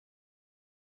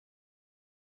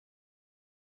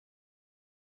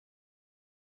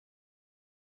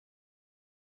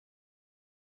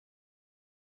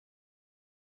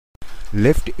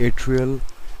Left atrial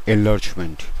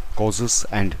enlargement, causes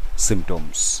and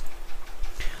symptoms.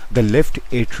 The left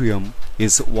atrium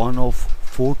is one of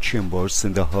four chambers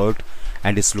in the heart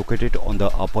and is located on the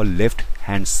upper left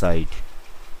hand side.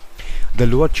 The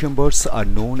lower chambers are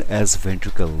known as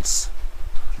ventricles.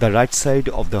 The right side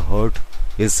of the heart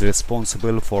is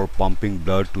responsible for pumping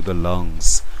blood to the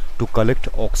lungs to collect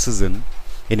oxygen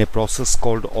in a process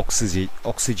called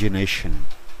oxygenation,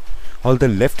 while the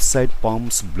left side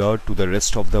pumps blood to the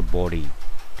rest of the body.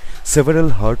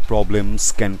 Several heart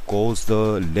problems can cause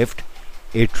the left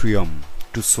atrium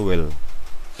to swell.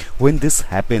 When this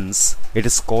happens, it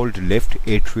is called left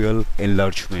atrial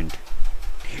enlargement.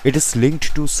 It is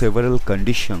linked to several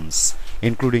conditions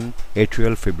including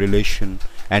atrial fibrillation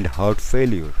and heart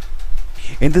failure.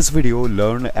 In this video,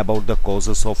 learn about the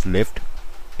causes of left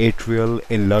atrial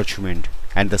enlargement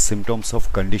and the symptoms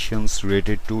of conditions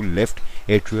related to left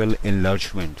atrial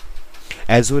enlargement,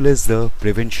 as well as the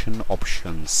prevention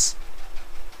options.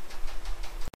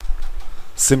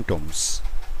 Symptoms.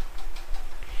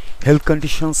 Health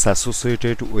conditions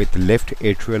associated with left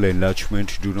atrial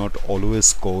enlargement do not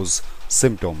always cause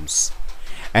symptoms,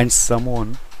 and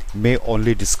someone may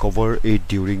only discover it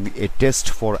during a test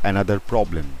for another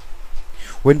problem.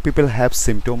 When people have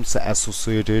symptoms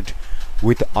associated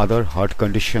with other heart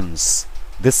conditions,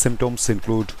 these symptoms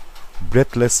include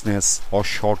breathlessness or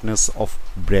shortness of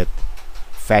breath,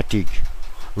 fatigue,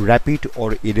 rapid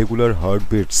or irregular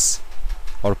heartbeats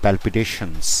or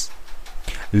palpitations,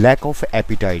 lack of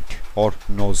appetite or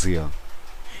nausea,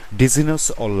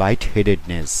 dizziness or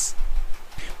lightheadedness,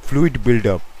 fluid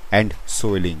buildup and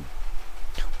swelling,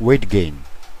 weight gain,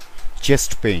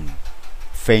 chest pain,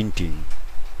 fainting.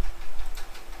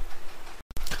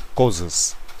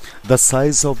 Causes. The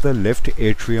size of the left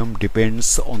atrium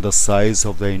depends on the size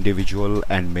of the individual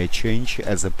and may change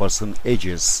as a person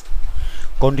ages.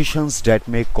 Conditions that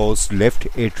may cause left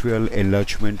atrial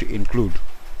enlargement include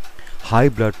high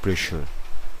blood pressure.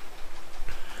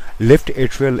 Left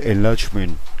atrial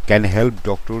enlargement can help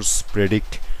doctors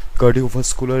predict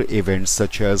cardiovascular events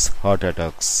such as heart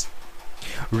attacks.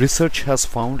 Research has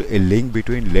found a link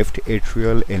between left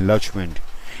atrial enlargement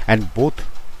and both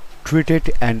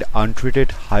treated and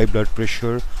untreated high blood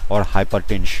pressure or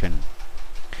hypertension.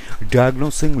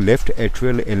 Diagnosing left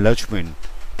atrial enlargement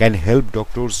can help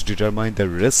doctors determine the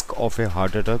risk of a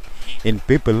heart attack in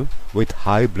people with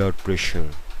high blood pressure.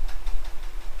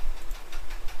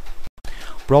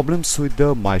 Problems with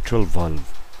the mitral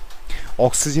valve.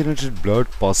 Oxygenated blood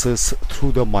passes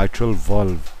through the mitral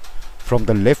valve from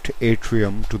the left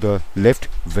atrium to the left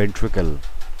ventricle.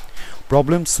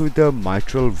 Problems with the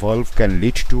mitral valve can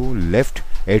lead to left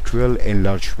atrial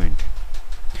enlargement.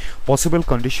 Possible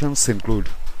conditions include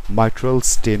mitral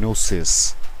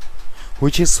stenosis,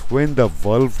 which is when the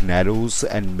valve narrows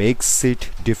and makes it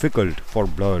difficult for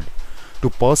blood to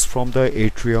pass from the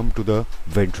atrium to the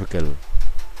ventricle.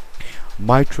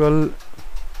 Mitral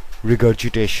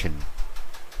regurgitation,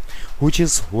 which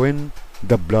is when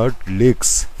the blood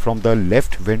leaks from the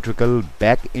left ventricle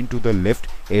back into the left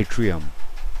atrium.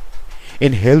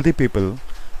 In healthy people,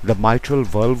 the mitral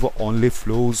valve only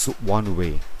flows one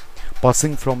way,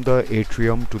 passing from the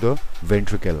atrium to the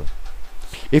ventricle.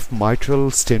 If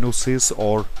mitral stenosis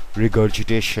or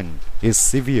regurgitation is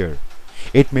severe,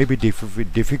 it may be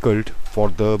difficult for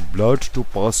the blood to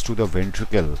pass to the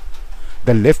ventricle.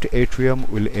 The left atrium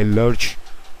will enlarge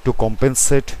to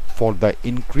compensate for the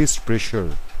increased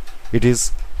pressure it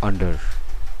is under.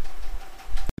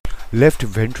 Left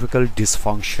ventricle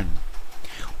dysfunction.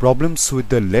 Problems with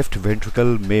the left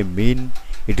ventricle may mean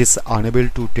it is unable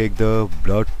to take the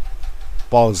blood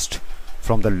passed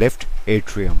from the left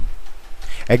atrium.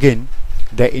 Again,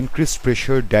 the increased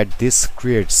pressure that this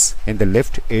creates in the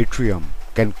left atrium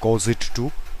can cause it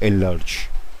to enlarge.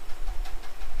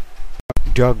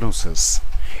 Diagnosis.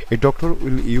 A doctor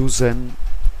will use an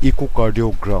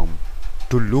echocardiogram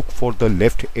to look for the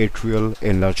left atrial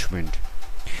enlargement.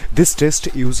 This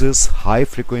test uses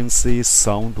high-frequency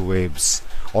sound waves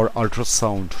or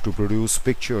ultrasound to produce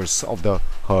pictures of the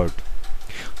heart.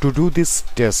 To do this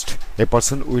test, a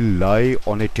person will lie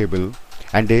on a table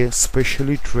and a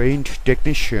specially trained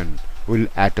technician will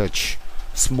attach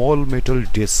small metal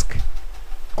disc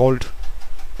called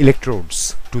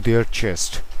electrodes to their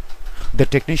chest. The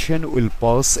technician will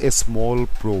pass a small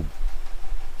probe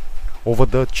over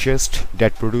the chest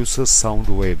that produces sound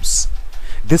waves.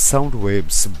 These sound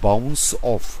waves bounce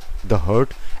off the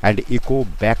heart and echo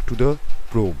back to the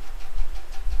probe,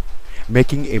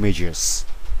 making images.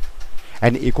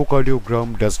 An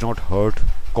echocardiogram does not hurt,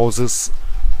 causes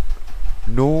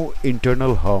no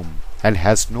internal harm, and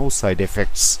has no side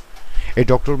effects. A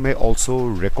doctor may also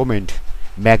recommend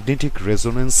magnetic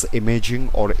resonance imaging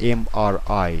or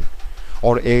MRI,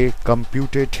 or a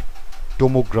computed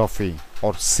tomography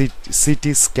or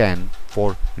CT scan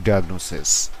for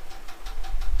diagnosis.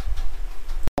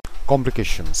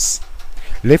 Complications.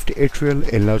 Left atrial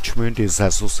enlargement is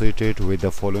associated with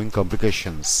the following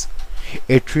complications.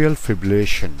 Atrial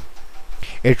fibrillation.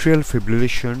 Atrial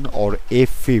fibrillation or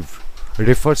AFib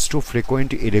refers to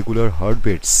frequent irregular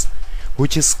heartbeats,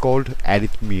 which is called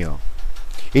arrhythmia.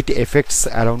 It affects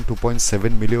around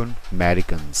 2.7 million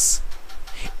Americans.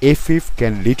 AFib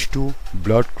can lead to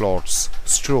blood clots,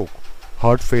 stroke,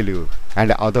 heart failure,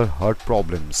 and other heart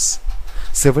problems.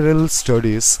 Several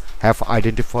studies have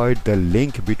identified the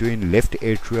link between left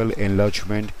atrial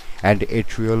enlargement and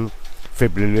atrial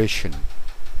fibrillation.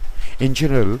 In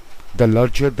general, the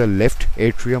larger the left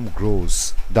atrium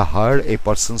grows, the higher a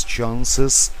person's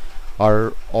chances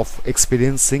are of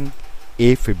experiencing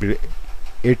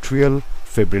atrial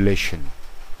fibrillation.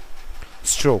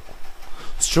 Stroke.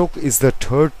 Stroke is the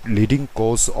third leading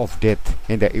cause of death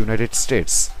in the United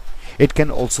States. It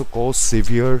can also cause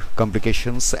severe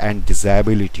complications and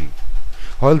disability.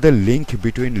 While the link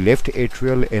between left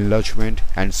atrial enlargement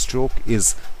and stroke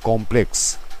is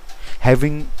complex,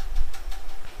 having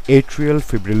atrial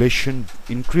fibrillation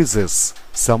increases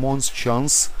someone's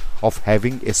chance of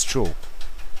having a stroke.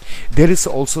 There is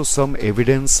also some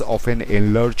evidence of an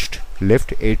enlarged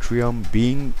left atrium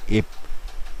being a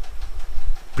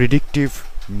predictive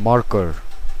marker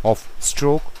of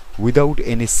stroke without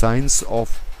any signs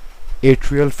of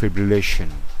atrial fibrillation.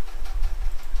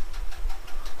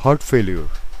 Heart failure.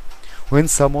 When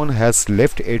someone has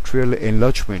left atrial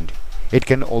enlargement, it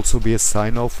can also be a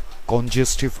sign of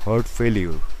congestive heart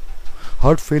failure.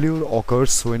 Heart failure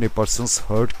occurs when a person's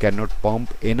heart cannot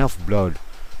pump enough blood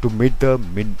to meet the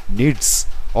needs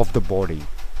of the body.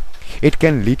 It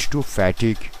can lead to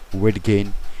fatigue, weight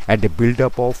gain, and a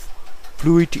buildup of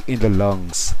fluid in the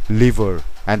lungs, liver,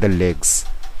 and the legs.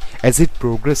 As it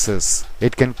progresses,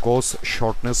 it can cause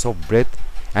shortness of breath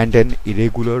and an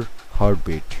irregular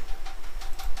heartbeat.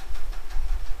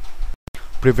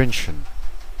 Prevention.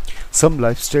 Some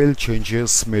lifestyle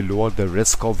changes may lower the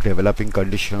risk of developing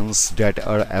conditions that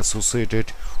are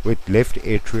associated with left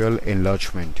atrial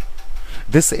enlargement.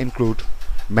 This include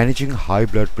managing high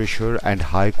blood pressure and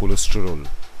high cholesterol,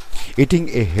 eating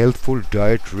a healthful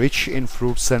diet rich in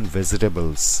fruits and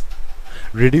vegetables,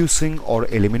 reducing or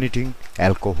eliminating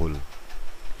alcohol,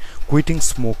 quitting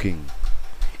smoking,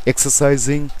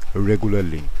 exercising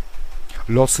regularly,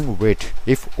 losing weight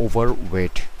if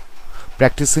overweight,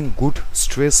 practicing good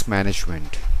stress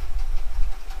management.